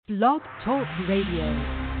Blog Talk Radio.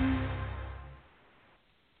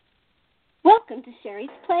 Welcome to Sherri's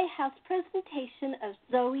Playhouse presentation of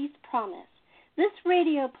Zoe's Promise. This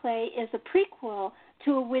radio play is a prequel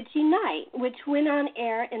to A Widgie Knight, which went on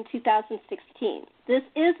air in 2016. This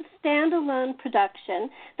is a standalone production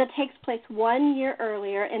that takes place 1 year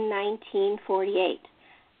earlier in 1948.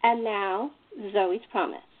 And now, Zoe's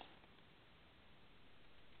Promise.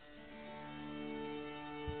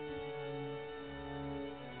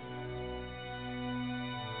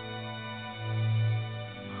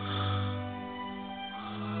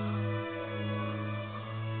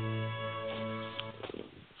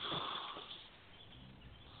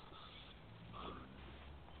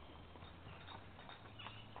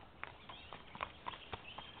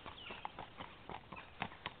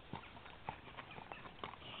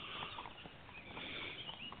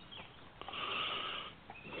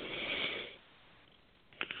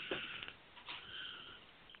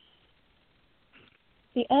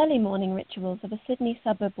 The early morning rituals of a Sydney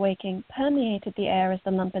suburb waking permeated the air as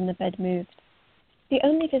the lump in the bed moved. The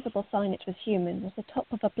only visible sign it was human was the top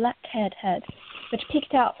of a black-haired head, which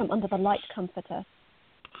peeked out from under the light comforter.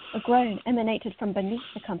 A groan emanated from beneath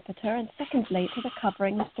the comforter, and seconds later the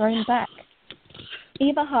covering was thrown back.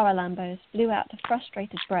 Eva Haralambos blew out a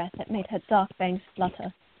frustrated breath that made her dark bangs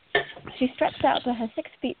flutter. She stretched out to her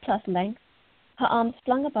 6 feet plus length, her arms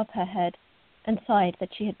flung above her head, and sighed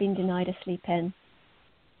that she had been denied a sleep in.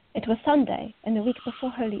 It was Sunday, and the week before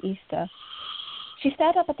Holy Easter. She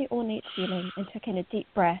stared up at the ornate ceiling and took in a deep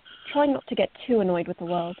breath, trying not to get too annoyed with the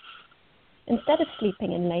world. Instead of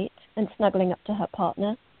sleeping in late and snuggling up to her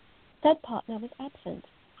partner, said partner was absent.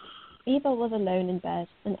 Eva was alone in bed,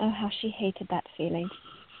 and oh how she hated that feeling.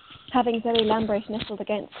 Having Zoe Lambrose nestled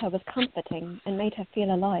against her was comforting and made her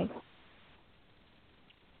feel alive.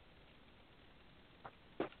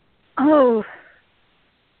 Oh!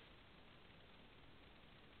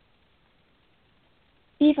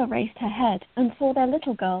 Eva raised her head and saw their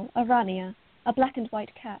little girl, Arania, a black and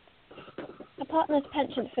white cat. Her partner's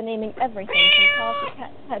penchant for naming everything from cars to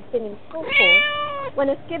cats had been in full force when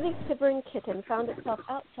a skivvy quivering kitten found itself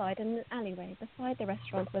outside in an alleyway beside the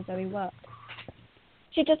restaurant where Zoe worked.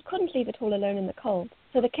 She just couldn't leave it all alone in the cold,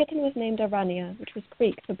 so the kitten was named Arania, which was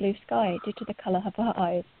Greek for blue sky due to the colour of her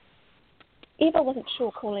eyes. Eva wasn't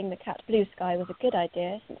sure calling the cat Blue Sky was a good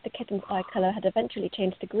idea, since the kitten's eye colour had eventually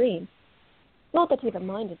changed to green. Not that Eva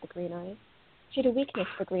minded the green eyes. She had a weakness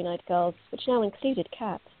for green-eyed girls, which now included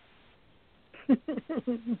cats.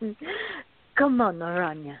 Come on,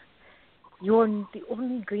 Aranya. You're the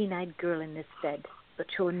only green-eyed girl in this bed, but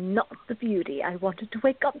you're not the beauty I wanted to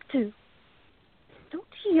wake up to. Don't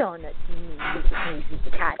yawn at me, little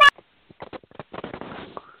crazy cat.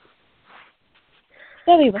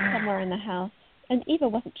 Zoe was somewhere in the house, and Eva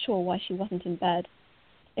wasn't sure why she wasn't in bed.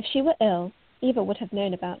 If she were ill, Eva would have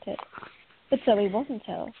known about it. But Zoe wasn't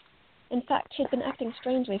ill. In fact, she'd been acting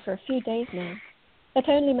strangely for a few days now. That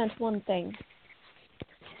only meant one thing.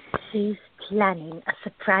 She's planning a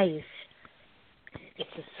surprise. It's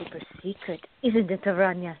a super secret, isn't it,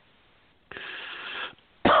 Aranya?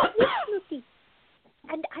 Snoopy.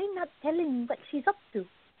 And I'm not telling what she's up to.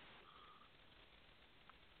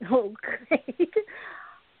 Oh, great.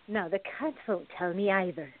 Now the cats won't tell me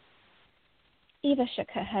either. Eva shook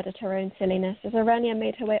her head at her own silliness as Arania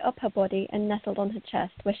made her way up her body and nestled on her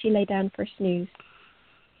chest, where she lay down for a snooze.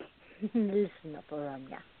 Listen up,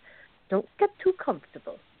 Aranya. Don't get too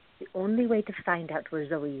comfortable. The only way to find out where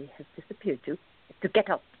Zoe has disappeared to is to get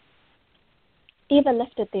up. Eva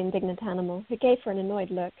lifted the indignant animal, who gave her an annoyed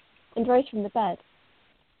look, and rose from the bed.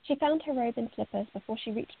 She found her robe and slippers before she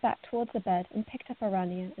reached back towards the bed and picked up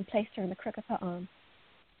Arania and placed her in the crook of her arm.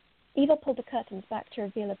 Eva pulled the curtains back to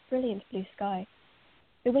reveal a brilliant blue sky.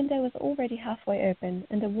 The window was already halfway open,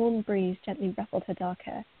 and a warm breeze gently ruffled her dark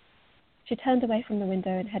hair. She turned away from the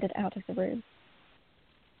window and headed out of the room.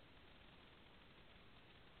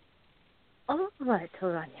 All right,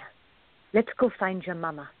 Aranya. Let's go find your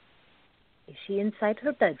mama. Is she inside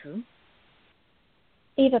her bedroom?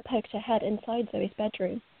 Eva poked her head inside Zoe's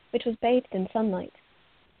bedroom, which was bathed in sunlight.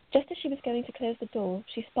 Just as she was going to close the door,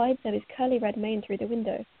 she spied Zoe's curly red mane through the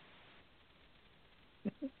window.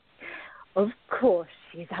 Of course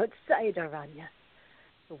she's outside, Aranya.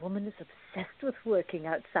 The woman is obsessed with working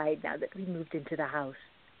outside now that we moved into the house.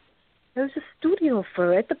 There's a studio for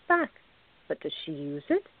her at the back, but does she use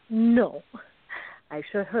it? No. I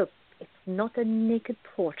sure hope it's not a naked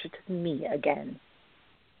portrait of me again.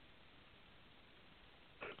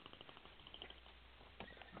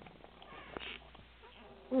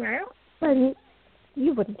 Well,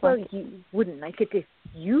 you wouldn't like it. You wouldn't like it if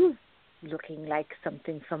you looking like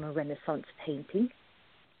something from a Renaissance painting.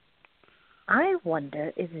 I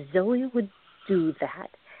wonder if Zoe would do that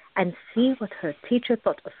and see what her teacher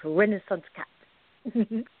thought of Renaissance cat.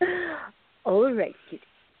 All right, Kitty.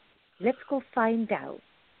 Let's go find out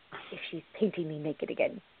if she's painting me naked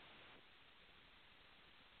again.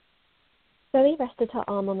 Zoe rested her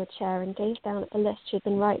arm on the chair and gazed down at the list she had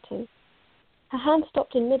been writing. Her hand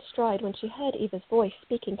stopped in mid-stride when she heard Eva's voice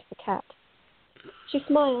speaking to the cat. She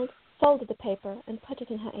smiled, folded the paper, and put it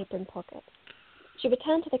in her apron pocket. She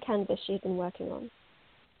returned to the canvas she had been working on.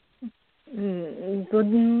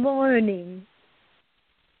 Good morning.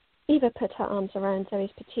 Eva put her arms around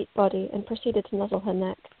Zoe's petite body and proceeded to nuzzle her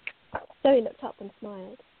neck. Zoe looked up and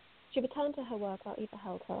smiled. She returned to her work while Eva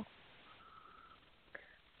held her.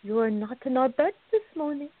 You are not in our bed this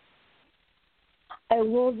morning. I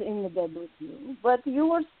was in the bed with you, but you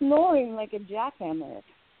were snoring like a jackhammer.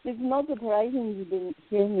 It's not surprising you didn't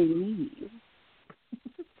hear me leave.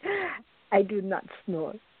 I do not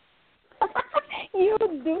snore. You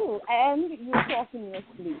do, and you talk in your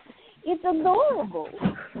sleep. It's adorable.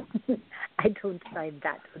 I don't find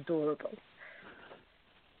that adorable.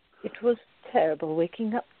 It was terrible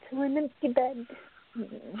waking up to an empty bed.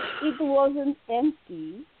 It wasn't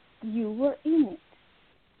empty. You were in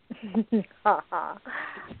it.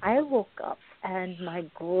 I woke up and my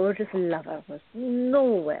gorgeous lover was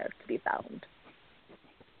nowhere to be found.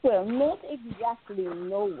 Well, not exactly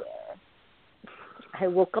nowhere. I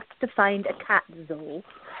woke up to find a cat, Zoe.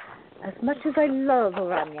 As much as I love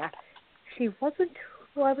Orania, she wasn't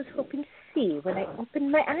who I was hoping to see when I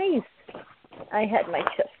opened my eyes. I had my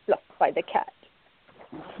chest blocked by the cat.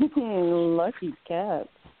 Lucky cat.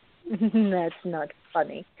 That's not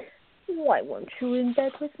funny. Why weren't you in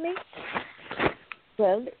bed with me?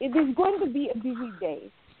 Well, it is going to be a busy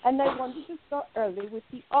day, and I wanted to start early with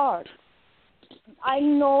the art. I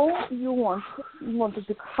know you wanted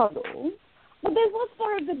to cuddle, but that was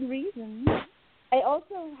for a good reason. I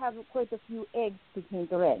also have quite a few eggs to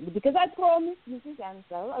paint red, because I promised Mrs.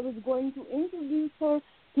 Ansel I was going to introduce her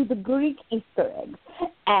to the Greek Easter eggs.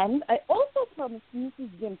 And I also promised Mrs.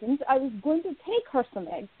 Jenkins I was going to take her some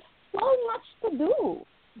eggs. So much to do.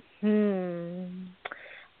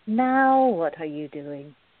 Now what are you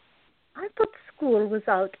doing? I thought school was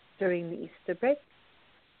out during the Easter break.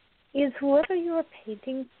 Is whoever you are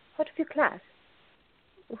painting part of your class?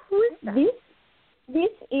 Who is that?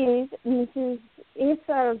 This is Mrs.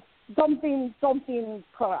 Issa something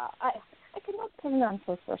Cora. I cannot pronounce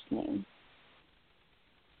her first name.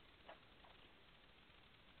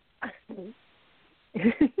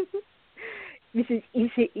 Mrs.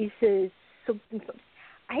 Issa something.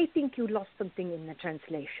 I think you lost something in the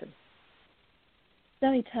translation.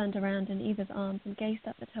 Zoe turned around in Eva's arms and gazed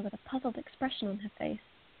up at her with a puzzled expression on her face.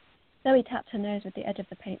 Zoe tapped her nose with the edge of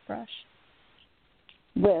the paintbrush.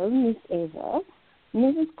 Well, Miss Ava,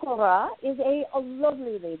 Mrs. Cora is a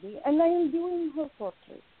lovely lady, and I am doing her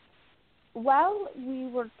portrait. While we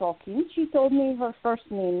were talking, she told me her first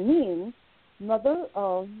name means Mother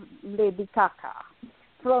of Lady Kaka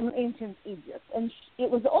from ancient Egypt, and it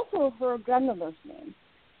was also her grandmother's name.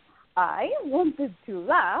 I wanted to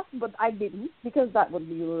laugh, but I didn't, because that would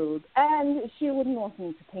be rude, and she wouldn't want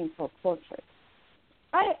me to paint her portrait.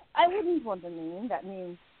 I wouldn't want a name that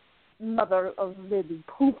means Mother of Lady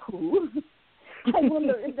Poo-Poo. I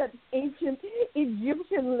wonder if that ancient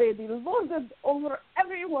Egyptian lady lorded over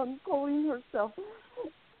everyone, calling herself,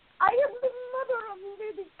 I am the Mother of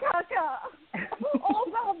Lady Kaka. All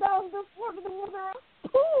bow down before the Mother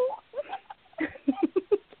of Pooh.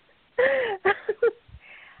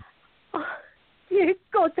 Oh, dear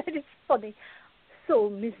God, that is funny. So,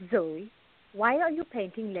 Miss Zoe, why are you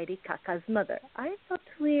painting Lady Kaka's mother? I thought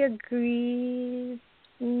we agreed.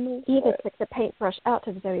 Eva took the paintbrush out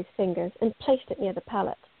of Zoe's fingers and placed it near the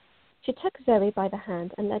palette. She took Zoe by the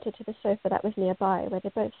hand and led her to the sofa that was nearby, where they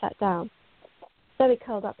both sat down. Zoe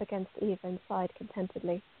curled up against Eva and sighed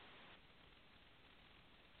contentedly.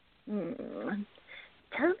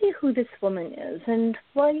 Tell me who this woman is and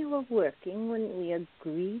why you were working when we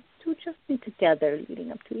agreed to just be together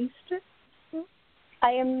leading up to Easter.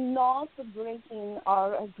 I am not breaking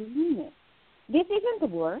our agreement. This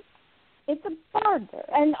isn't work. It's a barter.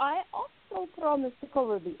 And I also promised to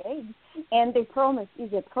cover the eggs, and a promise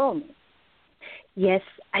is a promise. Yes,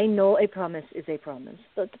 I know a promise is a promise,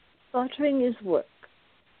 but bartering is work.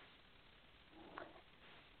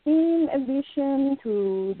 In addition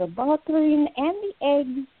to the bartering and the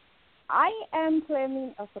eggs, I am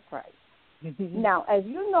planning a surprise. Now, as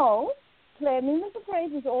you know, planning a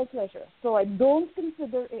surprise is all pleasure, so I don't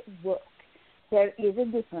consider it work. There is a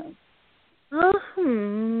difference.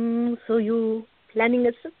 So you planning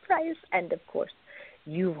a surprise, and of course,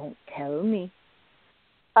 you won't tell me.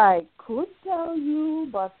 I could tell you,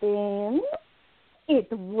 but then it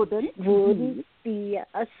wouldn't be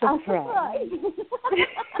a surprise.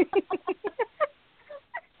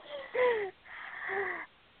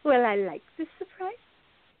 Well, I like this surprise.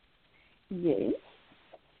 Yes.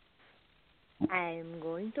 I'm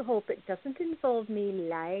going to hope it doesn't involve me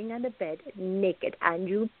lying on a bed naked and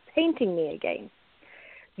you painting me again.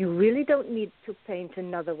 You really don't need to paint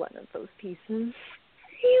another one of those pieces.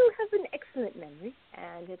 You have an excellent memory,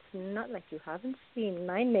 and it's not like you haven't seen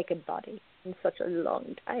my naked body in such a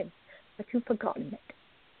long time that you've forgotten it.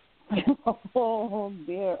 Oh,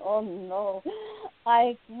 dear. Oh, no.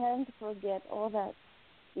 I can't forget all that.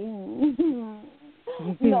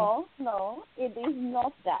 No, it is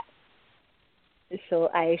not that. So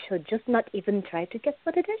I should just not even try to guess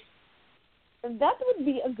what it is? That would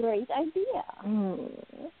be a great idea.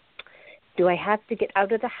 Do I have to get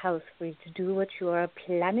out of the house for you to do what you are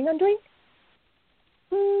planning on doing?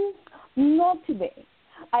 Not today.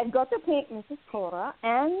 I've got to paint Mrs. Cora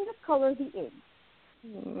and color the eggs.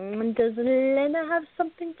 Does Lena have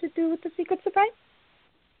something to do with the secret surprise?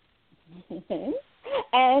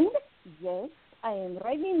 And, yes, I am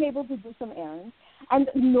being able to do some errands. And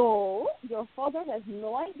no, your father has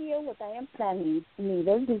no idea what I am planning.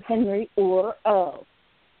 Neither does Henry or Earl.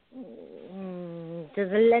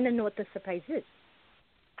 Does Lena know what the surprise is?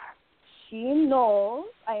 She knows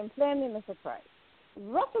I am planning a surprise.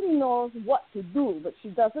 Roughly knows what to do, but she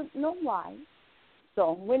doesn't know why.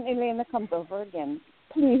 So when Elena comes over again,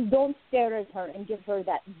 please don't stare at her and give her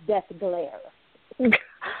that death glare.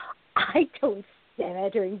 I don't stare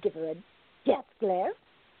at her and give her a death glare.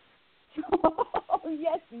 Oh,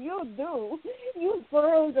 yes, you do. You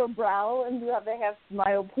furrowed her brow and you have a half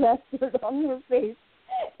smile plastered on her face.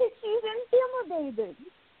 She's intimidated.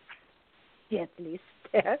 Deathly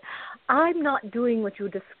stare. I'm not doing what you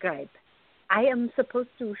describe. I am supposed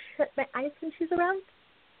to shut my eyes when she's around?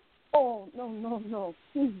 Oh, no.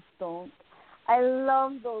 Please don't. I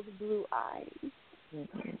love those blue eyes.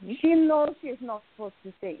 Mm-hmm. She knows she's not supposed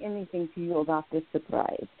to say anything to you about this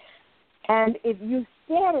surprise. And if you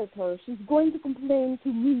stare at her, she's going to complain to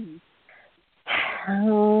me.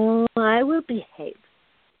 Oh, I will behave.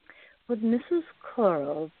 Would Mrs.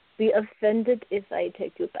 Coral be offended if I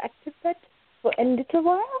take you back to bed for a little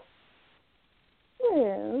while?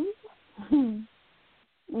 Well,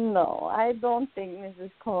 no, I don't think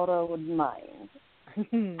Mrs. Coral would mind.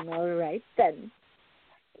 All right, then.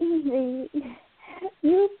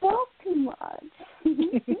 You talk too much.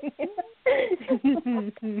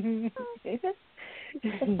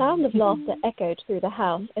 The sound of laughter echoed through the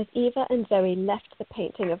house as Eva and Zoe left the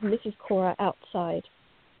painting of Mrs. Cora outside.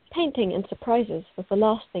 Painting and surprises was the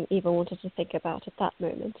last thing Eva wanted to think about at that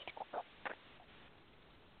moment.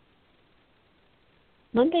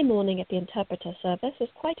 Monday morning at the interpreter service was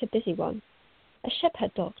quite a busy one. A ship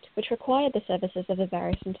had docked, which required the services of the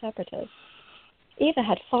various interpreters. Eva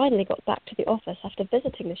had finally got back to the office after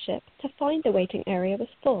visiting the ship to find the waiting area was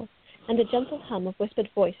full, and a gentle hum of whispered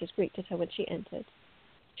voices greeted her when she entered.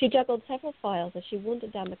 She juggled several files as she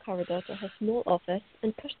wandered down the corridor to her small office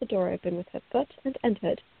and pushed the door open with her foot and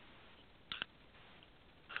entered.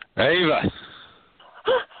 Eva!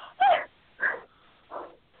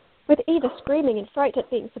 With Eva screaming in fright at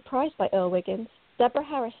being surprised by Earl Wiggins, Deborah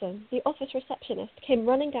Harrison, the office receptionist, came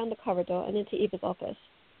running down the corridor and into Eva's office.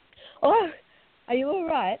 Oh, are you all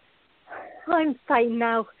right? I'm fine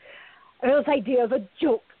now. Earl's idea of a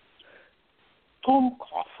joke. Don't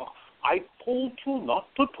cough off. I told you not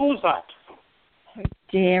to do that. Oh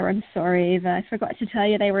dear, I'm sorry, Eva. I forgot to tell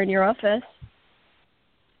you they were in your office.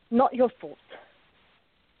 Not your fault.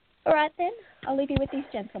 All right then, I'll leave you with these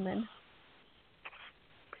gentlemen.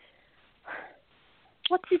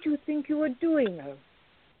 What did you think you were doing, Earl?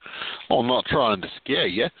 I'm not trying to scare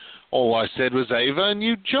you. All I said was Eva and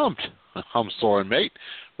you jumped. I'm sorry, mate,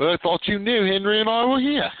 but I thought you knew Henry and I were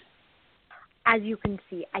here. As you can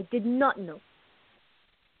see, I did not know.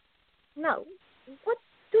 Now, what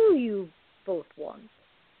do you both want?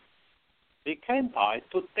 We came by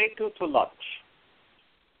to take you to lunch.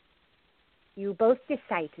 You both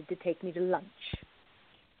decided to take me to lunch.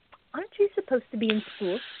 Aren't you supposed to be in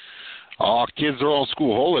school? Our kids are on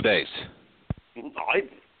school holidays. I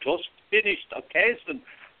just finished a case and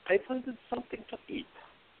I wanted something to eat.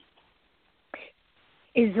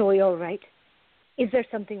 Is Zoe all right? Is there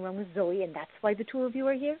something wrong with Zoe and that's why the two of you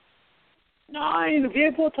are here? Nine, we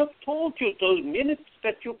would have told you the minute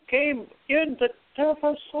that you came in that there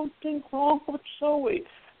was something wrong with Zoe.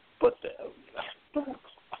 But don't.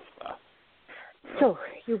 So,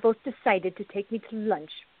 you both decided to take me to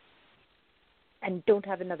lunch and don't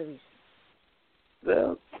have another reason.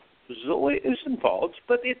 Well, Zoe is involved,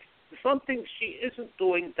 but it's something she isn't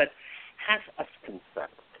doing that has us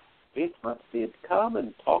concerned. We thought we'd come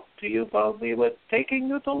and talk to you while we were taking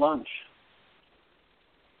you to lunch.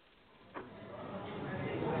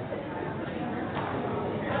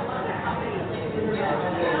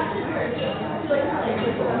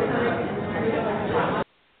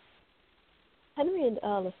 Henry and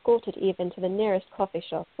Earl escorted Eve into the nearest coffee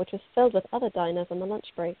shop, which was filled with other diners on the lunch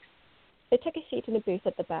breaks. They took a seat in a booth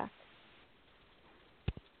at the back.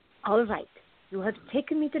 All right. You have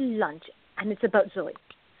taken me to lunch, and it's about Zoe.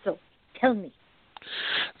 So, tell me.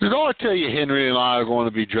 Did I tell you Henry and I are going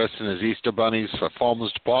to be dressing as Easter bunnies for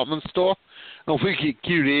Farmer's Department Store? And we get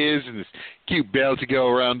cute ears and this cute bell to go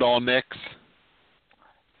around our necks.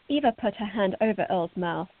 Eva put her hand over Earl's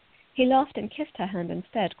mouth. He laughed and kissed her hand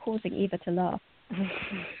instead, causing Eva to laugh.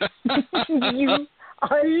 You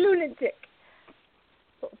are a lunatic.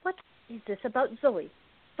 But what is this about Zoe?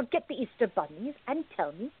 Forget the Easter bunnies and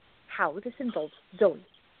tell me how this involves Zoe.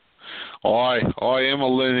 I am a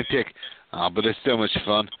lunatic, but it's so much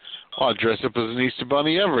fun. I dress up as an Easter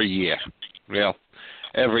bunny every year. Well,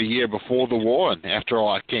 every year before the war and after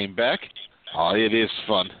I came back. It is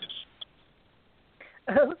fun.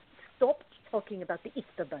 Stop talking about the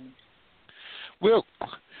Easter bunnies. Well,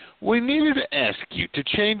 we needed to ask you to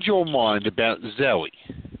change your mind about Zoe.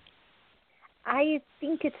 I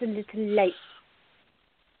think it's a little late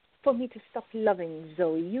for me to stop loving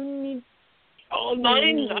Zoe. You need... Oh,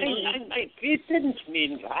 nine. We didn't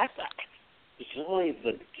mean that. Zoe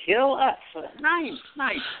would kill us. Nine.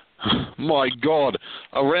 My God,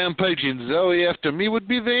 a rampaging Zoe after me would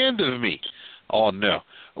be the end of me. Oh, no.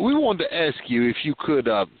 We wanted to ask you if you could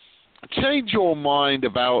change your mind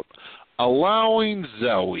about allowing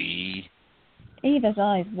Zoe... Eva's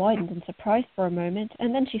eyes widened in surprise for a moment,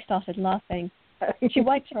 and then she started laughing. She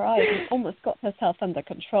wiped her eyes and almost got herself under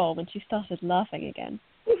control when she started laughing again.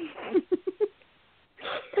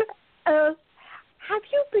 Have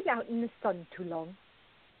you been out in the sun too long?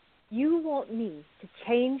 You want me to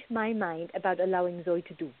change my mind about allowing Zoe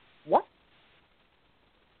to do what?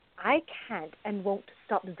 I can't and won't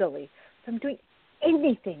stop Zoe from doing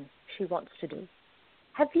anything she wants to do.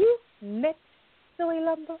 Have you met Zoe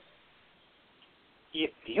Lumber?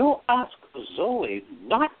 If you ask Zoe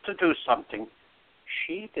not to do something,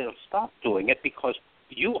 she will stop doing it because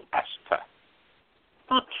you asked her.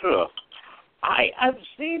 Not true. I have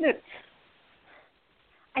seen it.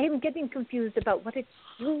 I am getting confused about what you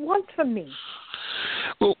want from me.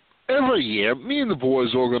 Well, every year, me and the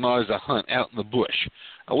boys organize a hunt out in the bush.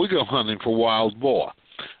 We go hunting for wild boar.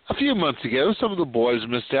 A few months ago, some of the boys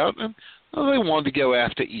missed out, and they wanted to go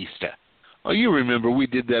after Easter. You remember we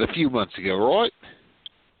did that a few months ago, right?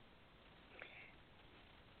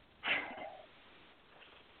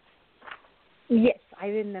 Yes, I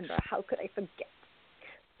remember. How could I forget?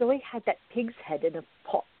 Zoe had that pig's head in a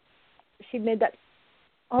pot. She made that,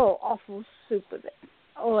 awful soup of it.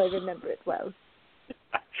 Oh, I remember it well.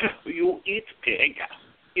 You eat pig.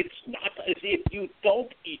 It's not as if you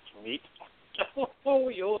don't eat meat. Oh,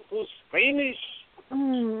 you're too squeamish.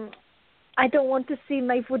 I don't want to see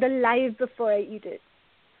my food alive before I eat it.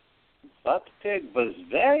 That pig was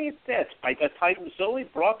very dead by the time Zoe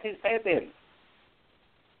brought his head in.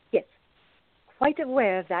 Yes, quite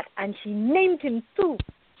aware of that, and she named him too.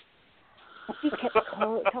 He kept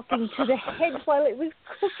talking to the head while it was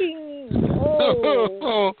cooking.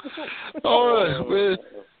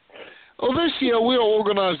 This year we're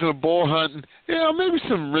organizing a boar hunt. Yeah, maybe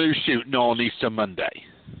some roo shooting on Easter Monday.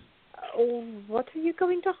 What are you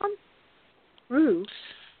going to hunt? Roo?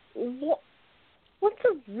 What's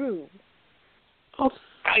a roo? Oh,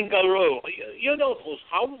 kangaroo. You know those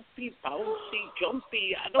humpy, bouncy,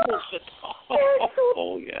 jumpy animals that...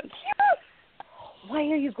 Oh, yes. Why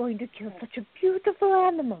are you going to kill such a beautiful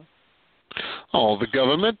animal? The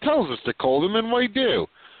government tells us to call them, and we do.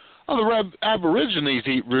 The Aborigines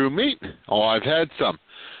eat roo meat. I've had some.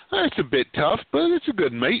 It's a bit tough, but it's a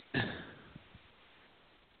good meat.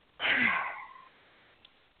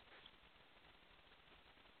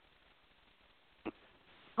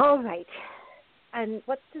 All right. And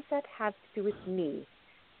what does that have to do with me?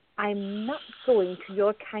 I'm not going to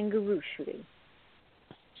your kangaroo shooting.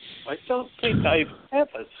 I don't think I've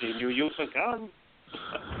ever seen you use a gun.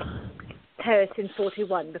 Paris in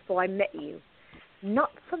 41, before I met you.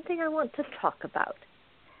 Not something I want to talk about.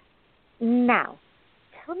 Now,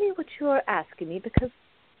 tell me what you are asking me, because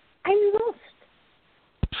I'm lost.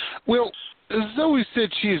 Well, Zoe said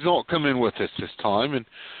she is not coming with us this time, and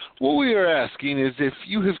what we are asking is if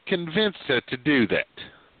you have convinced her to do that.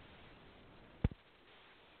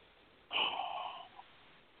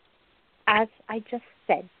 As I just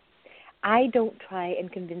said, I don't try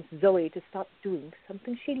and convince Zoe to stop doing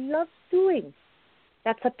something she loves doing.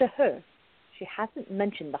 That's up to her. She hasn't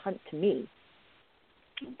mentioned the hunt to me.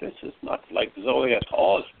 This is not like Zoe at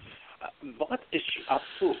all. What is she up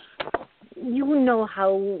to? You know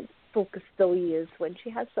how focused Zoe is when she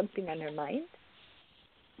has something on her mind.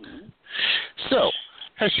 So,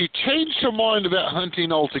 has she changed her mind about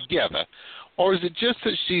hunting altogether, or is it just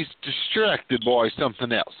that she's distracted by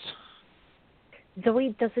something else?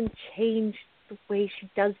 Zoe doesn't change the way she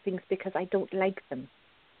does things because I don't like them.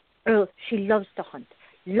 Earl, she loves to hunt,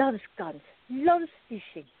 loves guns, loves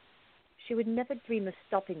fishing. She would never dream of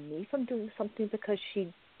stopping me from doing something because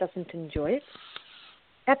she doesn't enjoy it.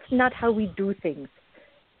 That's not how we do things.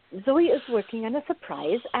 Zoe is working on a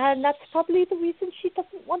surprise, and that's probably the reason she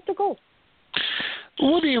doesn't want to go.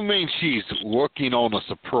 What do you mean she's working on a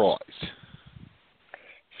surprise?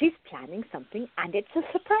 She's planning something, and it's a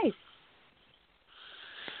surprise.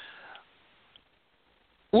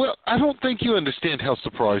 Well, I don't think you understand how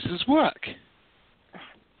surprises work.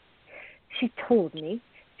 She told me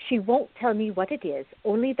she won't tell me what it is,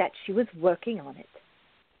 only that she was working on it.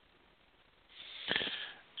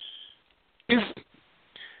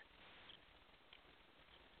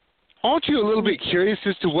 Aren't you a little bit curious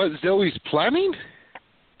as to what Zoe's planning?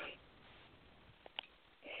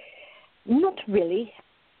 Not really.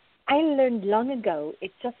 I learned long ago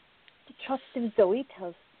it's just to trust if Zoe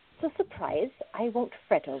tells it's a surprise, I won't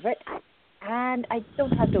fret over it, and I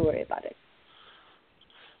don't have to worry about it.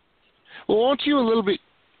 Well, aren't you a little bit...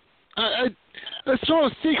 that's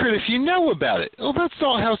not a secret if you know about it. Well, that's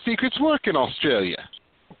not how secrets work in Australia.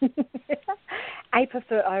 I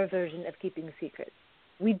prefer our version of keeping secrets.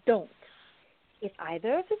 We don't. If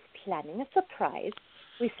either of us is planning a surprise,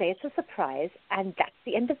 we say it's a surprise, and that's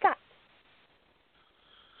the end of that.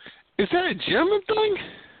 Is that a German thing?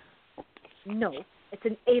 No, it's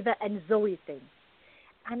an Ava and Zoe thing.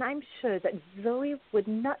 And I'm sure that Zoe would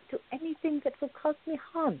not do anything that would cause me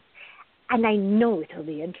harm. And I know it'll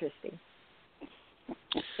be interesting.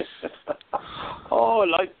 Oh,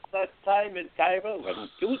 like that time in Cairo when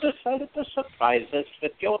you decided to surprise us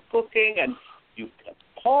with your cooking and you kept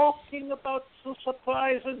talking about the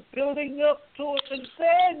surprise and building up to it, and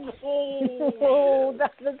then, oh,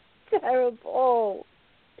 that was terrible.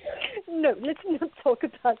 No, let's not talk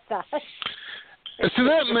about that. So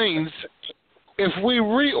that means if we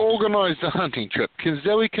reorganize the hunting trip, can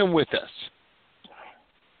Zoe come with us?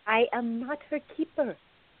 I am not her keeper.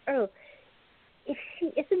 Earl, if she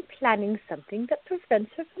isn't planning something that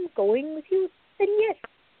prevents her from going with you, then yes.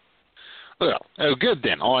 Well, oh good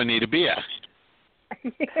then. I need a beer.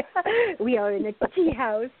 We are in a tea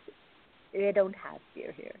house. They don't have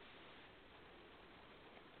beer here.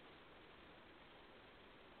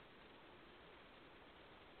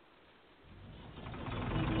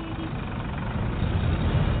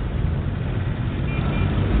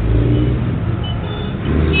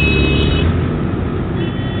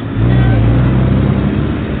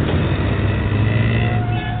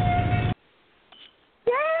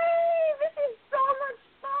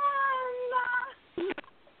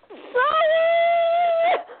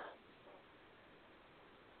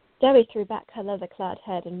 Zoe threw back her leather-clad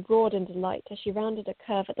head and roared in delight as she rounded a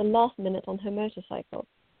curve at the last minute on her motorcycle.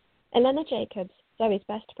 Elena Jacobs, Zoe's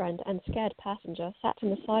best friend and scared passenger, sat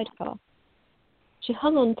in the sidecar. She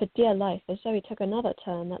hung on for dear life as Zoe took another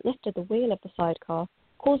turn that lifted the wheel of the sidecar,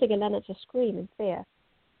 causing Elena to scream in fear.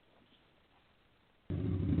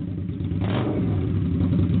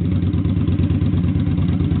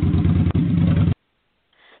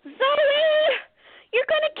 Zoe! You're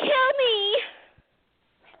going to kill me!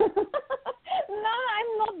 No,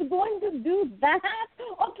 I'm not going to do that.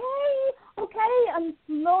 Okay, I'm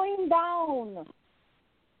slowing down.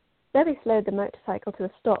 Zoe slowed the motorcycle to a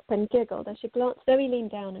stop and giggled as she glanced. Zoe leaned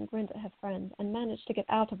down and grinned at her friend and managed to get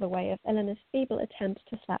out of the way of Eleanor's feeble attempt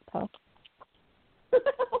to slap her.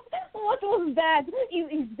 What was that?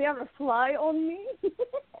 Is there a fly on me?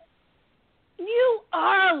 You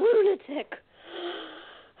are a lunatic.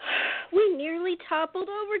 We nearly toppled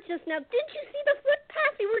over just now. Did you see the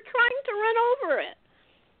footpath? We were trying to run over it.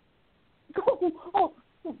 Oh,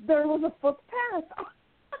 there was a footpath.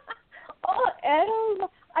 Oh, Elle,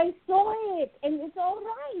 I saw it, and it's all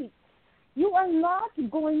right. You are not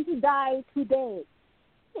going to die today.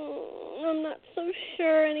 I'm not so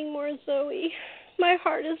sure anymore, Zoe. My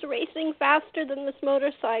heart is racing faster than this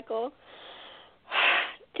motorcycle.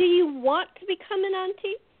 Do you want to become an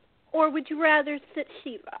auntie, or would you rather sit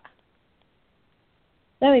Shiva?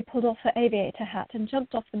 Zoe pulled off her aviator hat and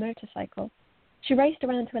jumped off the motorcycle. She raced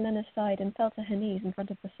around to Elena's side and fell to her knees in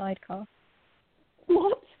front of the sidecar.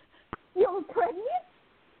 What? You're pregnant?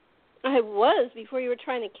 I was before you were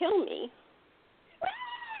trying to kill me.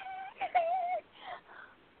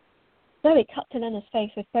 Zoe cupped Elena's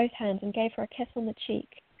face with both hands and gave her a kiss on the cheek,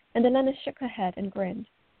 and Elena shook her head and grinned.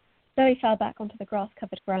 Zoe fell back onto the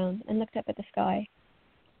grass-covered ground and looked up at the sky.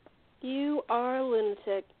 You are a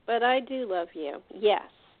lunatic, but I do love you. Yes,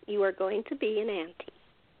 you are going to be an auntie.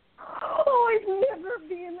 Oh, I've never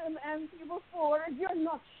been an auntie before. You're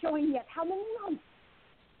not showing yet. How many months?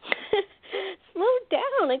 Slow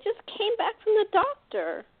down. I just came back from the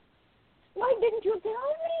doctor. Why didn't you tell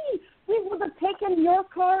me? We would have taken your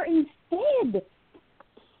car instead.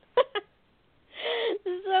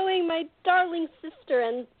 Zoe, my darling sister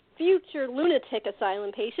and future lunatic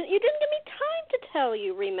asylum patient, you didn't give me time to tell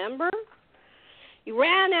you, remember? You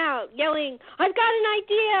ran out yelling, I've got an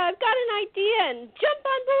idea, and jumped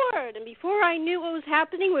on board. And before I knew what was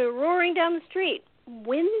happening, we were roaring down the street.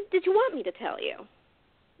 When did you want me to tell you?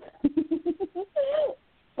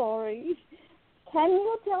 Sorry. Can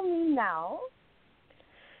you tell me now?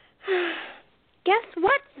 Guess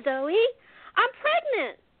what, Zoe? I'm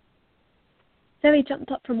pregnant. Zoe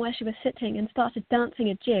jumped up from where she was sitting and started dancing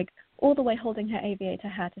a jig, all the way holding her aviator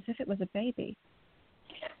hat as if it was a baby.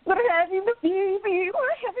 We're having the baby.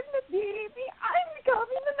 We're having the baby. I'm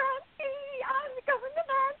becoming an auntie. I'm becoming an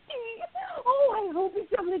auntie. Oh, I hope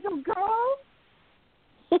it's a little girl.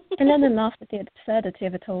 Elena laughed at the absurdity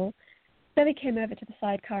of it all. Zoe came over to the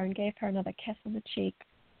sidecar and gave her another kiss on the cheek.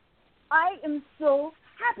 I am so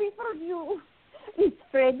happy for you. Is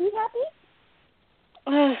Freddie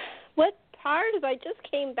happy? What part of I just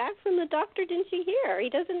came back from the doctor didn't you hear? He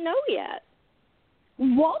doesn't know yet.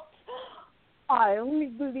 What? I only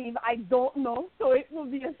believe I don't know, so it will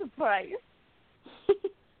be a surprise.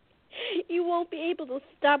 You won't be able to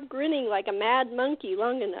stop grinning like a mad monkey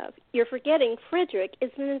long enough. You're forgetting Frederick is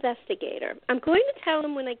an investigator. I'm going to tell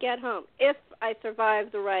him when I get home, if I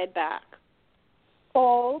survive the ride back.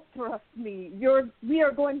 Oh, trust me. We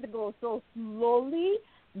are going to go so slowly,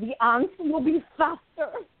 the aunts will be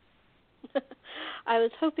faster. I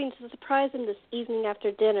was hoping to surprise him this evening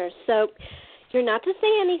after dinner, so you're not to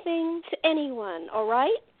say anything to anyone, all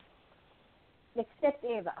right? Except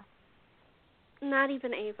Ava. Not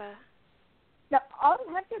even Ava. Now, I'll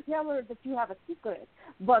have to tell her that you have a secret,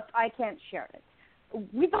 but I can't share it.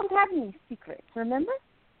 We don't have any secrets, remember?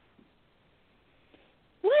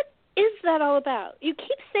 What is that all about? You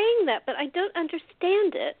keep saying that, but I don't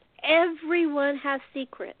understand it. Everyone has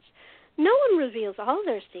secrets. No one reveals all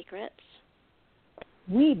their secrets.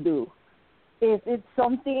 We do. If it's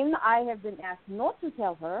something I have been asked not to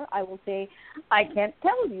tell her, I will say, I can't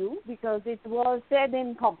tell you because it was said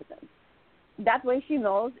in confidence. That way she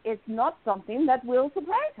knows it's not something that will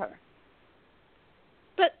surprise her.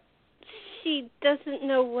 But she doesn't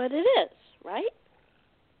know what it is, right?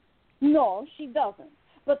 No, she doesn't.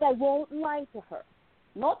 But I won't lie to her.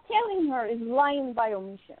 Not telling her is lying by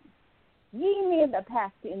omission. We made a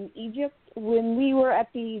pact in Egypt when we were at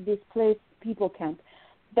the displaced people camp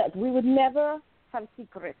that we would never have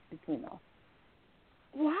secrets between us.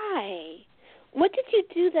 Why? What did you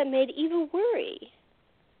do that made Eva worry?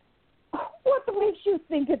 What makes you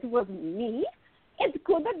think it wasn't me? It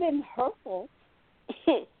could have been her fault.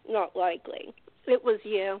 Not likely. It was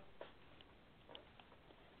you.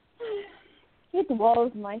 It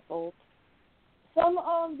was my fault. Some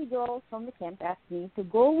of the girls from the camp asked me to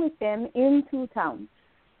go with them into town.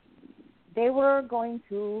 They were going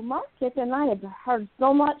to market, and I had heard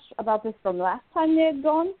so much about this from last time they had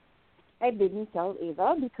gone. I didn't tell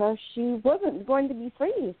Eva because she wasn't going to be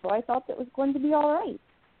free, so I thought it was going to be all right.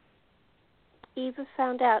 Eva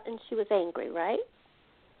found out and she was angry, right?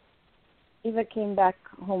 Eva came back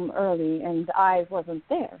home early, and I wasn't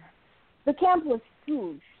there. The camp was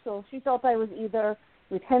huge, so she thought I was either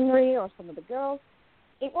with Henry or some of the girls.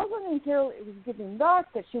 It wasn't until it was getting dark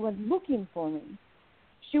that she went looking for me.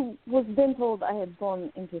 She was then told I had gone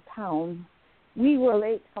into town. We were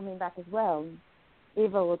late coming back as well.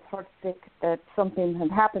 Eva was heartsick that something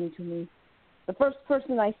had happened to me. The first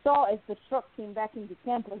person I saw as the truck came back into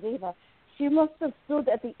camp was Eva. She must have stood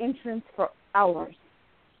at the entrance for hours.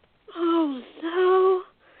 Oh, Zoe.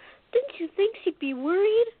 Didn't you think she'd be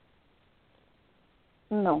worried?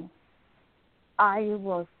 No. I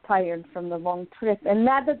was tired from the long trip and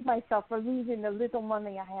mad at myself for losing the little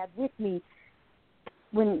money I had with me.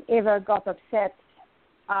 When Eva got upset,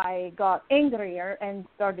 I got angrier and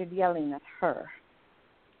started yelling at her.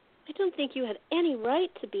 I don't think you had any right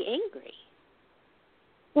to be angry.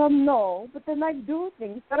 Well, no, but then I do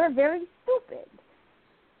things that are very stupid.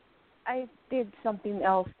 I did something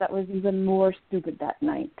else that was even more stupid that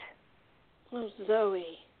night. Oh, Zoe,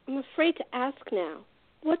 I'm afraid to ask now.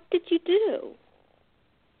 What did you do?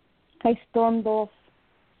 I stormed off.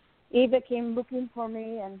 Eva came looking for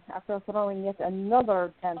me, and after throwing yet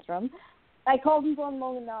another tantrum, I calmed down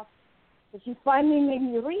long enough that she finally made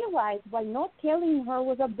me realize why not telling her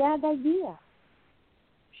was a bad idea.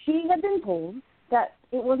 She had been told that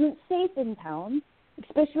it wasn't safe in town,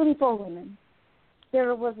 especially for women.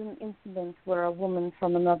 There was an incident where a woman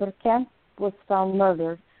from another camp was found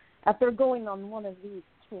murdered after going on one of these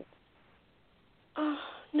trips. Oh,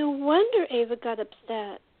 no wonder Ava got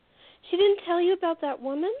upset. She didn't tell you about that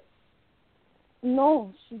woman?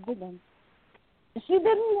 No, she didn't. She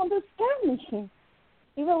didn't want to scare me.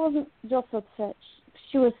 Eva wasn't just upset.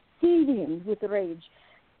 She was seething with rage.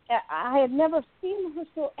 I had never seen her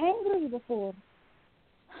so angry before.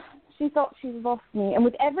 She thought she lost me, and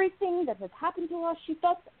with everything that had happened to us, she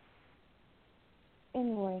thought...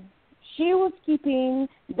 Anyway, she was keeping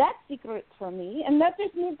that secret from me, and that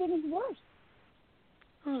just made things worse.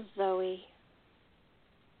 Oh, Zoe.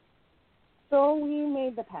 So we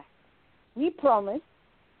made the pact. We promised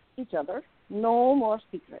each other no more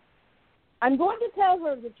secrets. I'm going to tell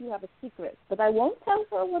her that you have a secret, but I won't tell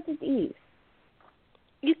her what it is.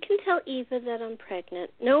 You can tell Eva that I'm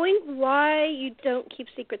pregnant. Knowing why you don't keep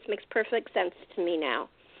secrets makes perfect sense to me now.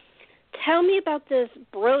 Tell me about this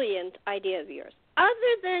brilliant idea of yours.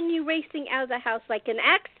 Other than you racing out of the house like an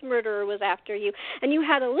axe murderer was after you, and you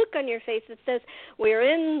had a look on your face that says, we're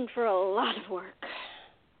in for a lot of work.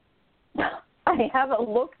 I have a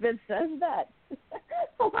look that says that.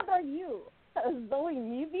 What are you? A Zoe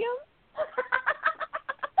medium?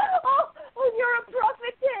 oh, you're a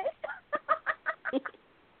prophetess.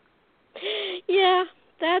 Yeah,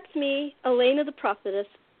 that's me, Elena the prophetess.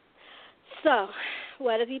 So,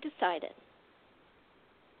 what have you decided?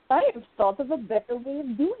 I have thought of a better way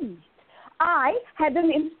of doing it. I had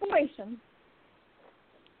an inspiration.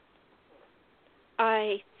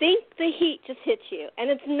 I think the heat just hit you,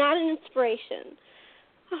 and it's not an inspiration.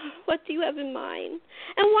 Oh, what do you have in mind?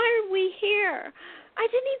 And why are we here? I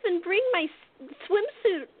didn't even bring my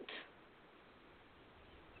swimsuit.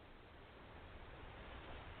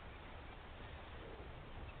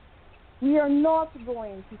 We are not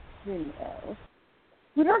going to swim, Elle.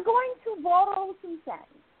 We are going to borrow some sand.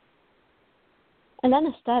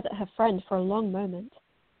 Elena stared at her friend for a long moment.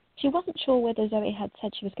 She wasn't sure whether Zoe had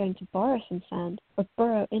said she was going to borrow some sand or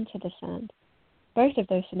burrow into the sand. Both of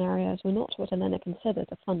those scenarios were not what Elena considered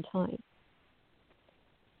a fun time.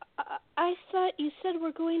 I thought you said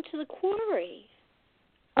we're going to the quarry.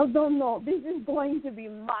 Oh, no. This is going to be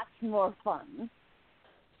much more fun.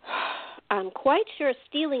 I'm quite sure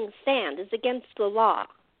stealing sand is against the law.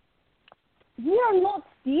 We are not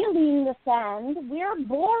stealing the sand. We are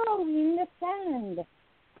borrowing the sand.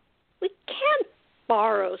 We can't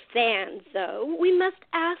borrow sand, though. We must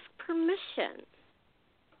ask permission.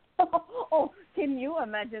 Oh, can you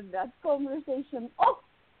imagine that conversation? Oh,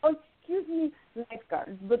 excuse me,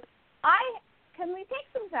 lifeguards, but can we take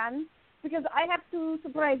some sand? Because I have to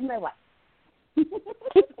surprise my wife.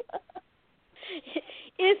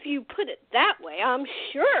 If you put it that way, I'm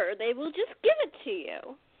sure they will just give it to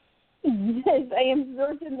you. Yes, I am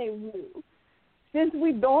certain they will. Since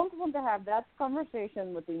we don't want to have that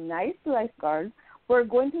conversation with the nice lifeguard, we're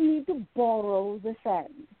going to need to borrow the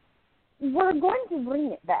sand. We're going to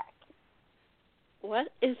bring it back. What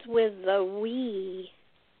is with the we?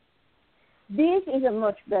 This is a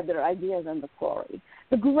much better idea than the quarry.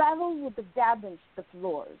 The gravel would have damaged the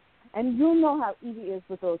floors. And you know how Evie is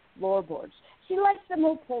with those floorboards. She likes them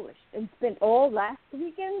all polished and spent all last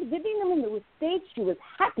weekend getting them into a state she was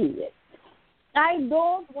happy with. I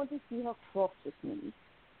don't want to see her cross with me.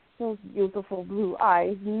 Those beautiful blue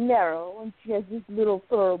eyes, narrow, and she has this little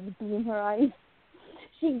furrow between her eyes.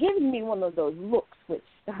 She gives me one of those looks, which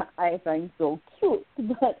I find so cute,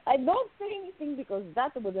 but I don't say anything because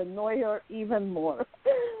that would annoy her even more.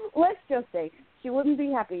 Let's just say she wouldn't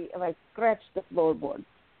be happy if I scratched the floorboards.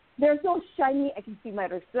 They're so shiny I can see my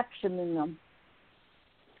reflection in them.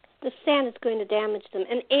 The sand is going to damage them,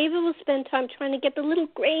 and Ava will spend time trying to get the little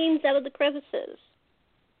grains out of the crevices.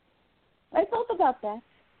 I thought about that.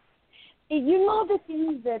 You know the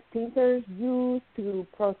things that painters use to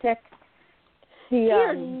protect the...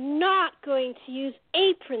 You're not going to use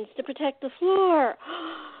aprons to protect the floor.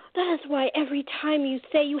 That is why every time you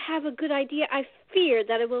say you have a good idea, I fear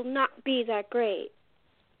that it will not be that great.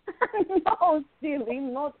 No, silly,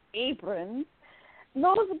 not aprons.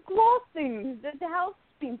 Those clothings that the house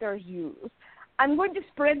painters use. I'm going to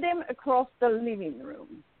spread them across the living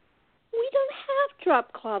room. We don't have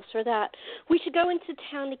drop cloths for that. We should go into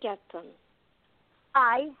town to get them.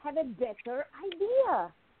 I have a better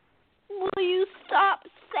idea. Will you stop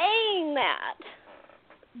saying that?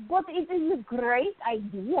 But it is a great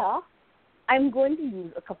idea. I'm going to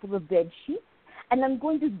use a couple of bed sheets, and I'm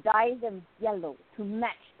going to dye them yellow to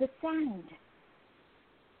match the sand.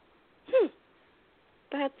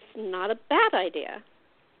 That's not a bad idea.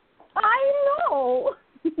 I know.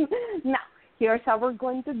 Now, here's how we're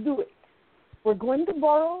going to do it. We're going to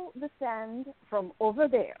borrow the sand from over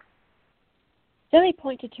there. Zoe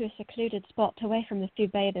pointed to a secluded spot away from the few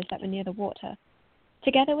bathers that were near the water.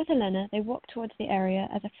 Together with Elena, they walked towards the area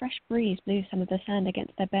as a fresh breeze blew some of the sand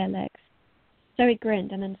against their bare legs. Zoe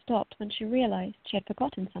grinned and then stopped when she realized she had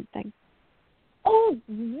forgotten something. Oh,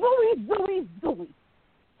 Zoe.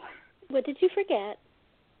 What did you forget?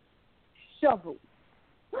 Shovel.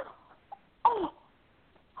 Oh,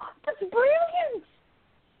 that's brilliant.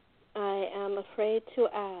 I am afraid to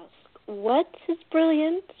ask. What is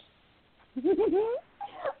brilliant?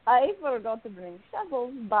 I forgot to bring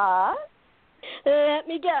shovels, but... Let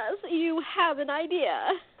me guess. You have an idea.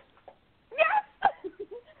 Yes!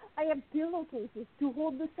 I have pillowcases to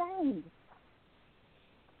hold the sand.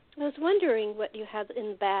 I was wondering what you have in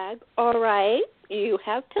the bag. All right, you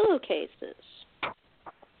have pillowcases.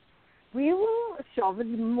 We will shove as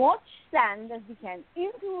much sand as we can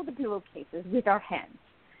into the pillowcases with our hands.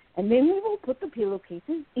 And then we will put the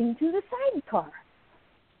pillowcases into the sidecar.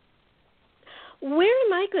 Where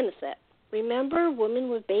am I going to sit? Remember a woman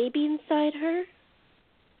with baby inside her?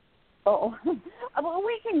 Oh, well,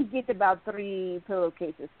 we can get about 3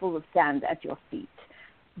 pillowcases full of sand at your feet.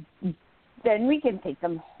 Then we can take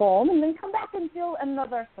them home and then come back and fill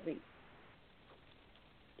another 3.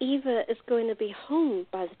 Eva is going to be home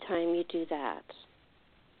by the time you do that.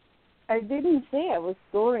 I didn't say I was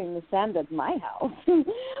storing the sand at my house.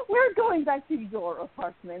 We're going back to your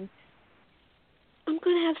apartment. I'm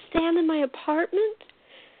going to have sand in my apartment?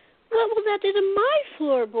 What will that do to my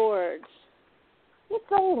floorboards? It's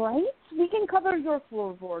all right. We can cover your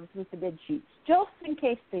floorboards with the bed sheets, just in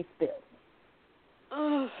case they spill.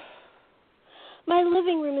 Oh, my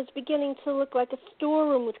living room is beginning to look like a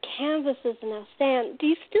storeroom with canvases and sand. Do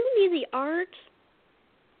you still need the art?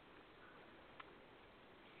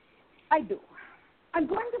 I do. I'm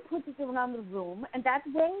going to put it around the room, and that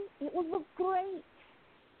way it will look great.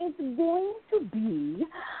 It's going to be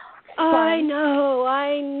fun. I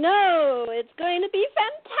know. It's going to be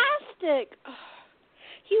fantastic.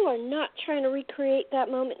 You are not trying to recreate that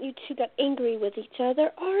moment you two got angry with each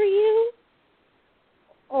other, are you?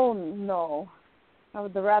 Oh, no. I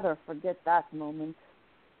would rather forget that moment.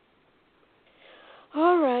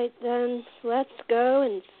 All right, then. Let's go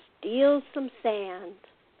and steal some sand.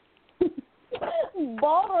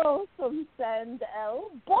 Borrow some sand,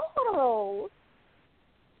 Elle. Borrow.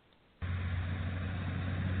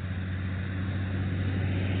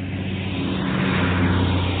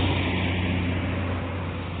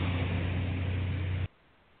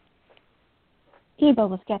 Eva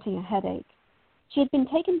was getting a headache. She had been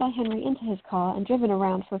taken by Henry into his car and driven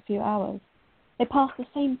around for a few hours. They passed the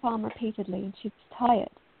same farm repeatedly, and she was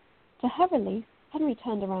tired. To her relief, Henry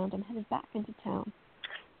turned around and headed back into town.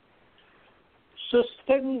 The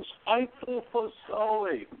things I do for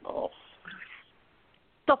Zoe. Oh.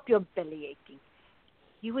 Stop your belly aching.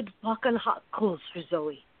 You would walk on hot coals for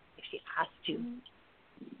Zoe if she asked you.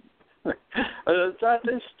 That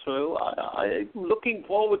is true. I'm looking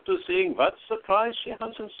forward to seeing what surprise she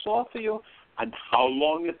has in store for you and how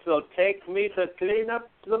long it will take me to clean up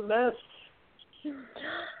the mess.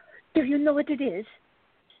 Do you know what it is?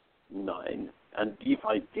 9. And if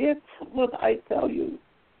I did, would I tell you?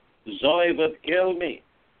 Zoe would kill me.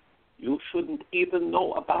 You shouldn't even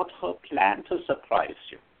know about her plan to surprise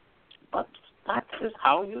you. But that is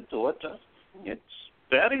how you do it. It's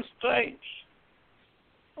very strange.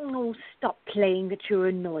 Oh, stop playing that you're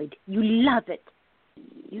annoyed. You love it.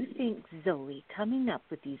 You think Zoe coming up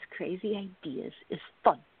with these crazy ideas is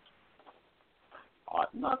fun.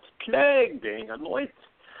 I'm not playing being annoyed.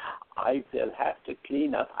 I will have to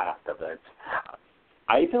clean up afterwards.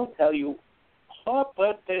 I will tell you, her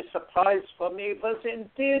birthday surprise for me was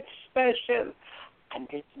indeed special, and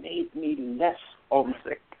it made me less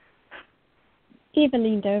homesick. Eva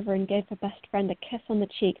leaned over and gave her best friend a kiss on the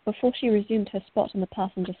cheek before she resumed her spot on the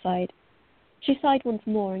passenger side. She sighed once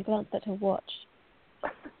more and glanced at her watch.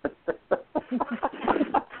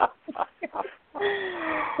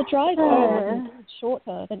 The drive was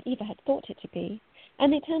shorter than Eva had thought it to be,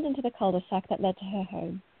 and they turned into the cul-de-sac that led to her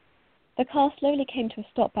home. The car slowly came to a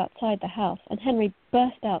stop outside the house, and Henry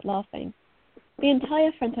burst out laughing. The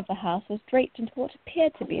entire front of the house was draped into what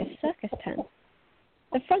appeared to be a circus tent.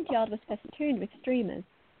 The front yard was festooned with streamers.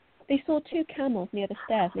 They saw 2 camels near the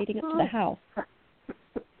stairs leading up to the house.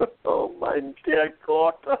 Oh, my dear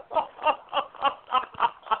God.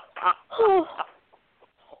 Oh,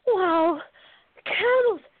 wow.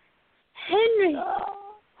 Zoe!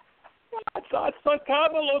 That's the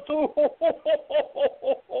camel too.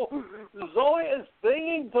 Zoe is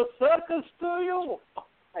bringing the circus to you.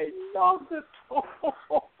 I love it.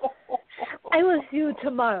 I will see you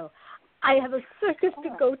tomorrow. I have a circus to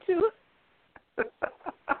go to.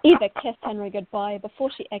 Eva kissed Henry goodbye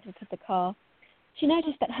before she exited the car. She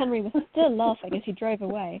noticed that Henry was still laughing as he drove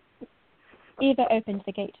away. Eva opened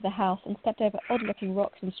the gate to the house and stepped over odd-looking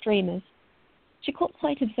rocks and streamers. She caught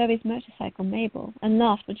sight of Zoe's motorcycle, Mabel, and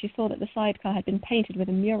laughed when she saw that the sidecar had been painted with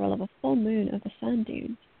a mural of a full moon over sand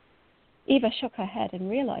dunes. Eva shook her head and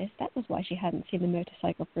realized that was why she hadn't seen the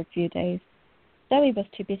motorcycle for a few days. Zoe was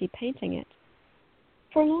too busy painting it.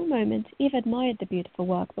 For a long moment, Eva admired the beautiful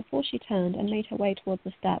work before she turned and made her way towards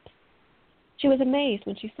the steps. She was amazed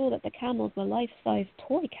when she saw that the camels were life-size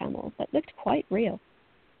toy camels that looked quite real.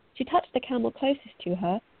 She touched the camel closest to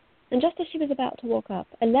her, and just as she was about to walk up,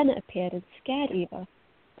 Elena appeared and scared Eva,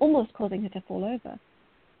 almost causing her to fall over.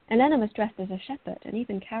 Elena was dressed as a shepherd and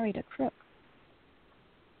even carried a crook.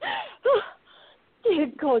 Oh,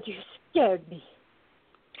 dear God, you scared me.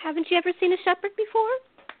 Haven't you ever seen a shepherd before?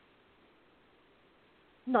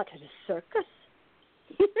 Not at a circus.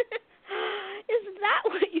 Is that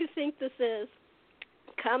what you think this is?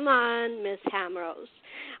 Come on, Miss Hamrose.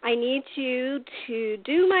 I need you to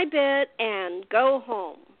do my bit and go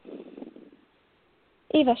home.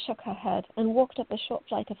 Eva shook her head and walked up the short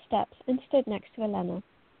flight of steps and stood next to Elena.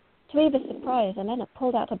 To Eva's surprise, Elena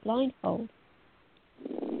pulled out a blindfold.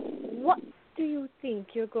 What do you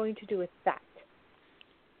think you're going to do with that?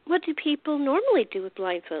 What do people normally do with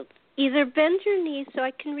blindfolds? Either bend your knees so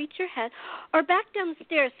I can reach your head, or back down the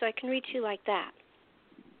stairs so I can reach you like that.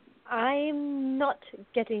 I'm not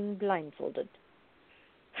getting blindfolded.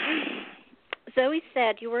 Zoe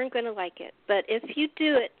said you weren't going to like it, but if you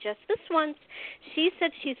do it just this once, she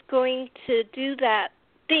said she's going to do that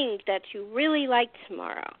thing that you really like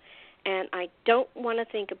tomorrow, and I don't want to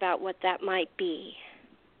think about what that might be.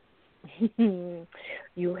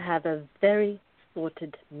 You have a very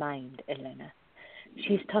sorted mind, Elena.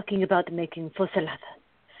 She's talking about making fusilata,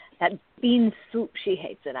 that bean soup she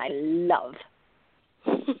hates and I love.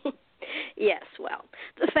 Yes, well,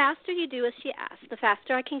 the faster you do as she asks, the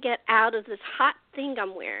faster I can get out of this hot thing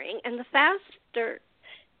I'm wearing, and the faster...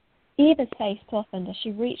 Eva's face softened as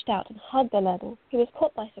she reached out and hugged Elena, who was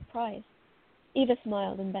caught by surprise. Eva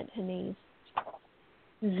smiled and bent her knees.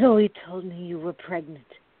 Zoe told me you were pregnant.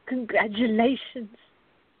 Congratulations.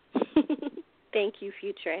 Thank you,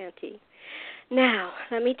 future auntie. Now,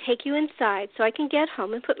 let me take you inside so I can get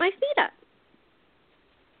home and put my feet up.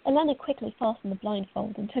 Elena quickly fastened the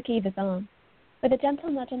blindfold and took Eva's arm. With a gentle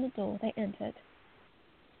nudge on the door, they entered.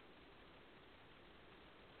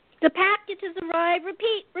 The package has arrived.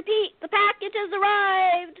 Repeat, repeat. The package has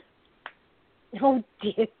arrived. Oh,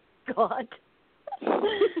 dear God.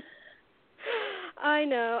 I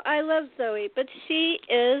know. I love Zoe, but she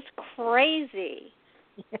is crazy.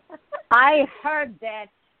 I heard that.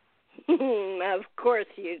 Of course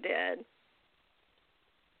you did.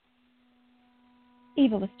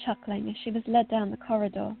 Eva was chuckling as she was led down the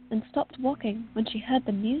corridor and stopped walking when she heard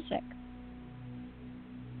the music.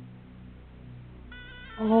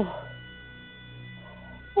 Oh,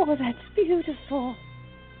 that's beautiful.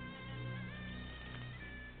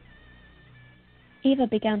 Eva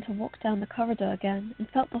began to walk down the corridor again and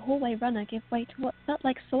felt the hallway runner give way to what felt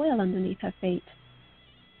like soil underneath her feet.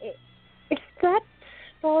 Is that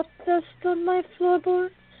sawdust on my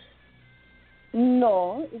floorboard?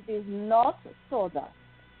 No, it is not soda.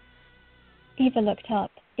 Eva looked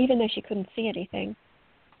up, even though she couldn't see anything.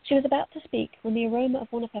 She was about to speak when the aroma of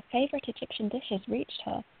one of her favorite Egyptian dishes reached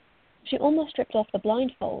her. She almost stripped off the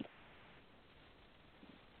blindfold.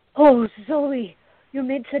 Oh, Zoe, you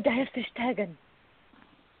made Sadaya fish tagan.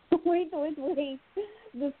 Wait.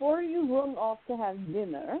 Before you run off to have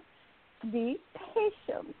dinner, be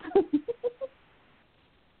patient.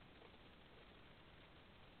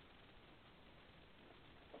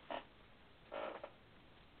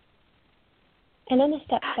 Elena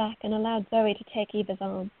stepped back and allowed Zoe to take Eva's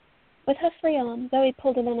arm. With her free arm, Zoe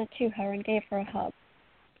pulled Elena to her and gave her a hug.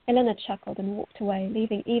 Elena chuckled and walked away,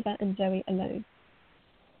 leaving Eva and Zoe alone.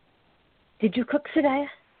 Did you cook, Sadaya?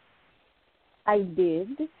 I did,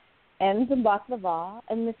 and some baklava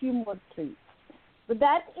and a few more treats. But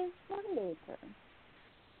that is for later.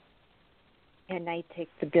 Can I take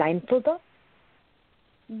the blindfold off?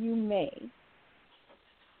 You may.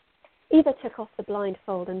 Eva took off the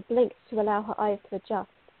blindfold and blinked to allow her eyes to adjust.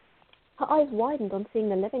 Her eyes widened on seeing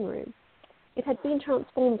the living room. It had been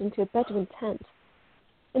transformed into a Bedouin tent.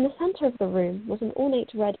 In the center of the room was an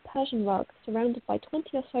ornate red Persian rug surrounded by 20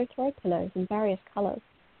 or so throw pillows in various colors.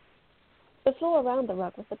 The floor around the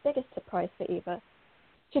rug was the biggest surprise for Eva.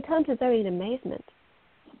 She turned to Zoe in amazement.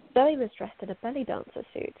 Zoe was dressed in a belly dancer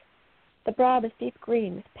suit. The bra was deep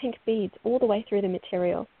green with pink beads all the way through the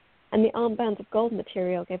material, and the armbands of gold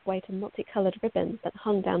material gave way to multicolored ribbons that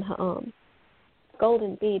hung down her arms.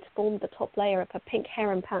 Golden beads formed the top layer of her pink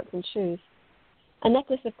harem pants and shoes. A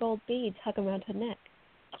necklace of gold beads hung around her neck.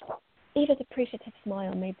 Eva's appreciative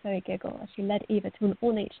smile made Zoe giggle as she led Eva to an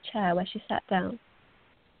ornate chair where she sat down.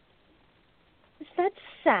 Is that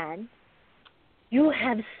sand? You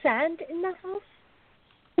have sand in the house?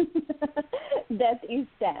 That is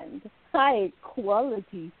sand. High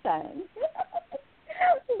quality sand.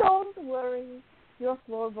 Don't worry. Your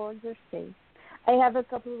floorboards are safe. I have a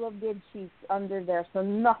couple of bed sheets under there so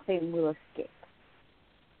nothing will escape.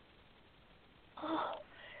 Oh,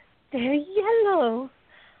 they're yellow.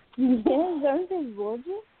 Yes, aren't they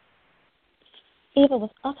gorgeous? Eva was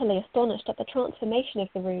utterly astonished at the transformation of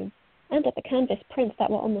the room and at the canvas prints that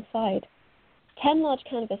were on the side. 10 large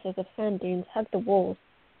canvases of sand dunes hugged the walls,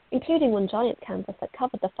 including one giant canvas that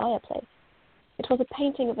covered the fireplace. It was a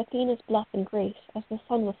painting of Athena's bluff in Greece as the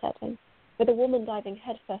sun was setting, with a woman diving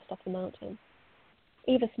headfirst off the mountain.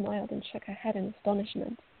 Eva smiled and shook her head in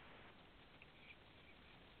astonishment.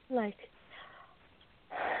 Like,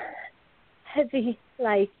 heavy,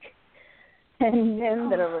 like. And then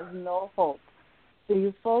there was no hope. So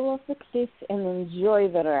you fall off the cliff and enjoy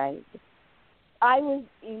the ride. I was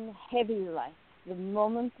in heavy life the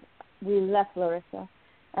moment we left Larissa,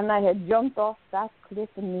 and I had jumped off that cliff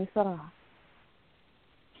in Missouri.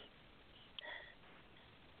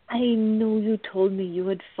 I know you told me you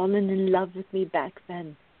had fallen in love with me back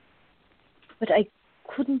then, but I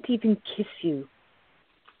couldn't even kiss you,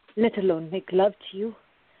 let alone make love to you.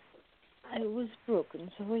 I was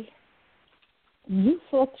broken, Zoe. You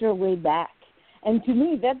fought your way back, and to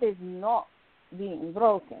me that is not being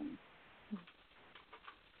broken.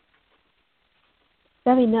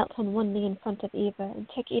 Zoe knelt on one knee in front of Eva and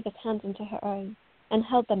took Eva's hands into her own and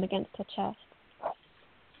held them against her chest.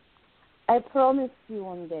 I promised you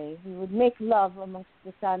one day we would make love amongst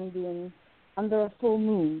the sand dunes under a full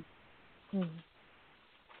moon.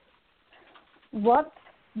 What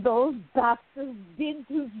those bastards did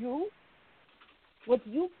to you, what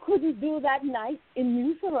you couldn't do that night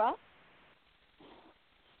in Nusara.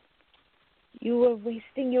 You were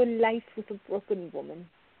wasting your life with a broken woman.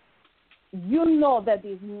 You know that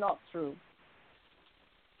is not true.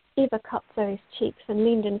 Eva cupped Zoe's cheeks and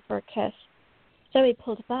leaned in for a kiss. Zoe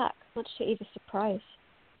pulled back, much to Eva's surprise.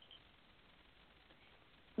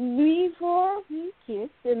 Before we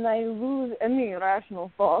kissed and I lose any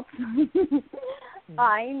rational thoughts,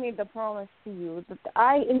 I made a promise to you that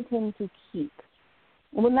I intend to keep.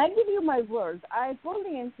 When I give you my word, I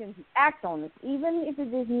fully intend to act on it, even if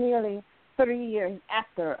it is nearly 3 years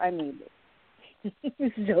after I made it.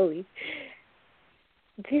 Zoe,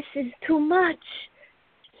 this is too much.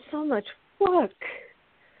 So much work.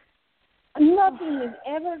 Nothing is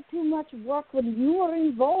ever too much work when you are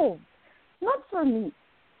involved. Not for me.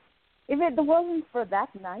 If it wasn't for that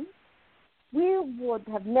night, we would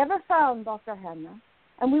have never found Dr. Hannah,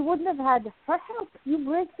 and we wouldn't have had her help you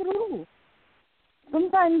break through.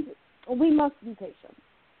 Sometimes we must be patient.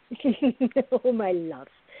 Oh, my love,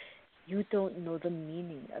 you don't know the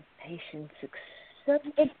meaning of patience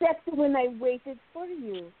except when I waited for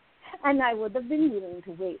you. And I would have been willing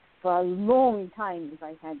to wait for a long time if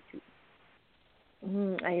I had to.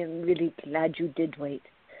 I am really glad you did wait.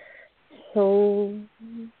 So...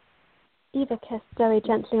 Eva kissed Zoe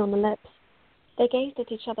gently on the lips. They gazed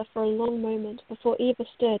at each other for a long moment before Eva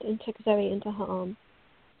stood and took Zoe into her arms.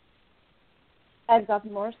 I've got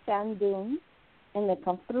more sand dunes and a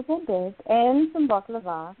comfortable bed and some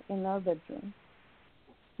baklava in our bedroom.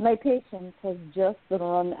 My patience has just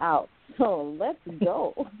run out, so let's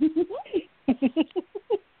go.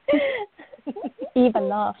 Eva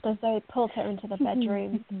laughed as Zoe pulled her into the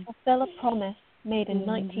bedroom to fulfill a promise made in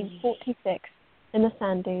 1946 in the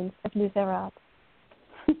sand dunes of Luzerab.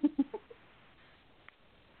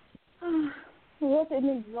 What an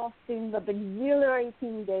exhausting but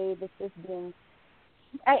exhilarating day this has been.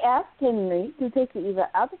 I asked Henry to take Eva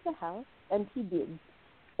out of the house, and he did.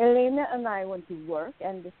 Elena and I went to work,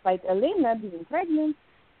 and despite Elena being pregnant,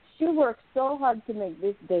 she worked so hard to make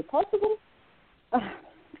this day possible.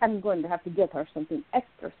 I'm going to have to get her something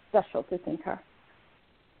extra special to thank her.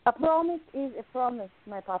 A promise is a promise,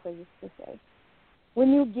 my papa used to say.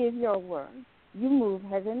 When you give your word, you move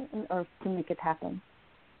heaven and earth to make it happen.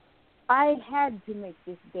 I had to make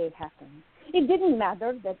this day happen. It didn't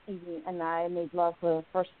matter that Evie and I made love for the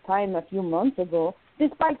first time a few months ago,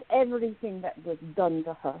 despite everything that was done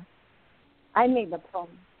to her. I made a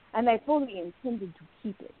promise, and I fully intended to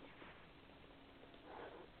keep it.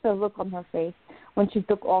 The look on her face when she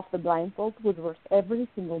took off the blindfold was worth every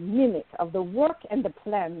single minute of the work and the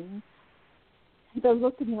planning. The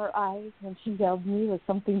look in her eyes when she held me was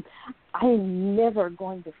something I am never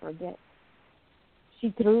going to forget. She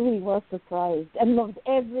truly was surprised and loved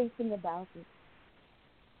everything about it.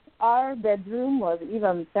 Our bedroom was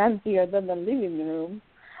even fancier than the living room.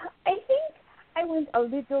 I think I went a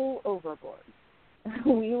little overboard.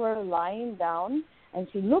 We were lying down, and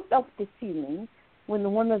she looked up the ceiling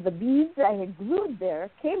when one of the beads I had glued there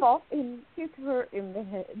came off and hit her in the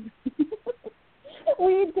head.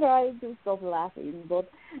 We tried to stop laughing, but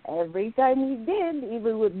every time we did,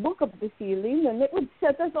 we would look up the ceiling, and it would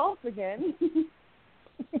set us off again.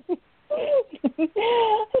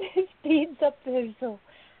 There's beads up there, so.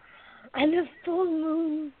 And a full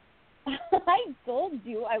moon. I told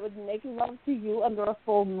you I would make love to you under a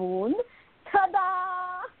full moon.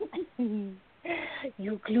 Ta-da!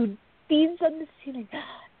 You glued beads on the ceiling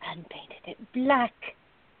and painted it black.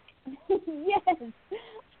 Yes.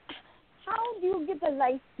 How do you get the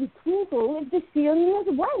lights to twinkle if the ceiling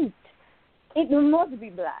is white? It must be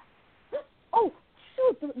black. Oh,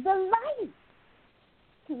 shoot, the lights.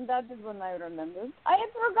 That is when I remembered. I had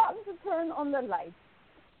forgotten to turn on the lights.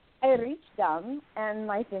 I reached down, and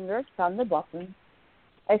my fingers found the button.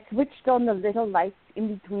 I switched on the little lights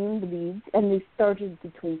in between the beads, and they started to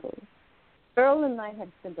twinkle. Earl and I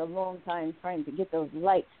had spent a long time trying to get those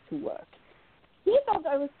lights to work. He thought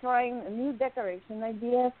I was trying a new decoration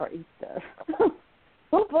idea for Easter.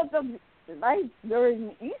 Who put the lights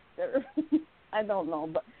during Easter? I don't know,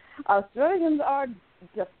 but Australians are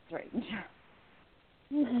just strange.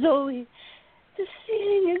 Zoe, the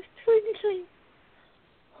ceiling is twinkling.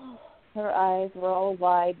 Oh. Her eyes were all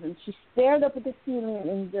wide, and she stared up at the ceiling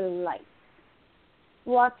in delight.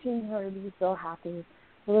 Watching her be so happy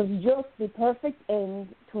was just the perfect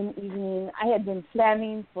end to an evening I had been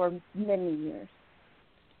planning for many years.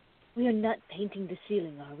 We are not painting the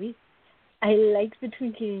ceiling, are we? I like the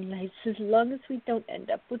twinkling lights as long as we don't end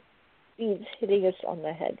up with beads hitting us on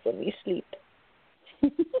the head when we sleep.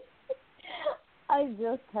 I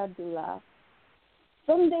just had to laugh.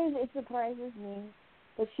 Some days it surprises me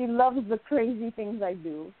that she loves the crazy things I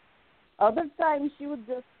do. Other times she would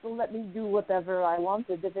just let me do whatever I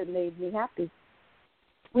wanted if it made me happy.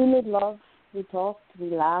 We made love, we talked, we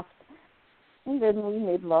laughed, and then we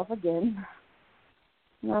made love again.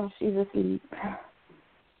 Now she's asleep.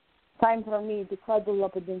 Time for me to cuddle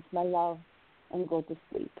up against my love and go to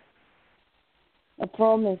sleep. A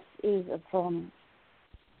promise is a promise.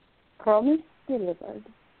 Promise delivered.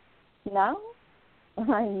 Now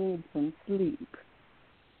I need some sleep.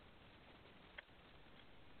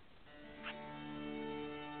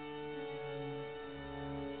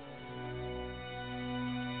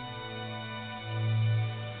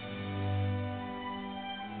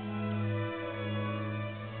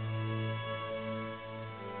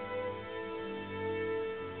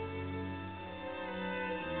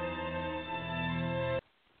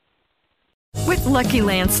 With Lucky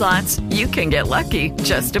Land Slots, you can get lucky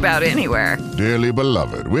just about anywhere. Dearly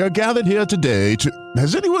beloved, we are gathered here today to...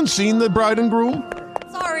 Has anyone seen the bride and groom?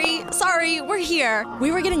 Sorry, we're here.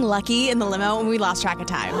 We were getting lucky in the limo and we lost track of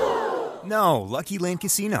time. No, Lucky Land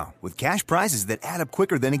Casino, with cash prizes that add up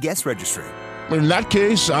quicker than a guest registry. In that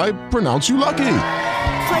case, I pronounce you lucky.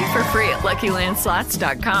 Play for free at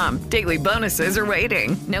LuckyLandSlots.com. Daily bonuses are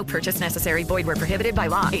waiting. No purchase necessary. Void where prohibited by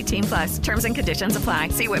law. 18+. Terms and conditions apply.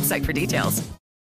 See website for details.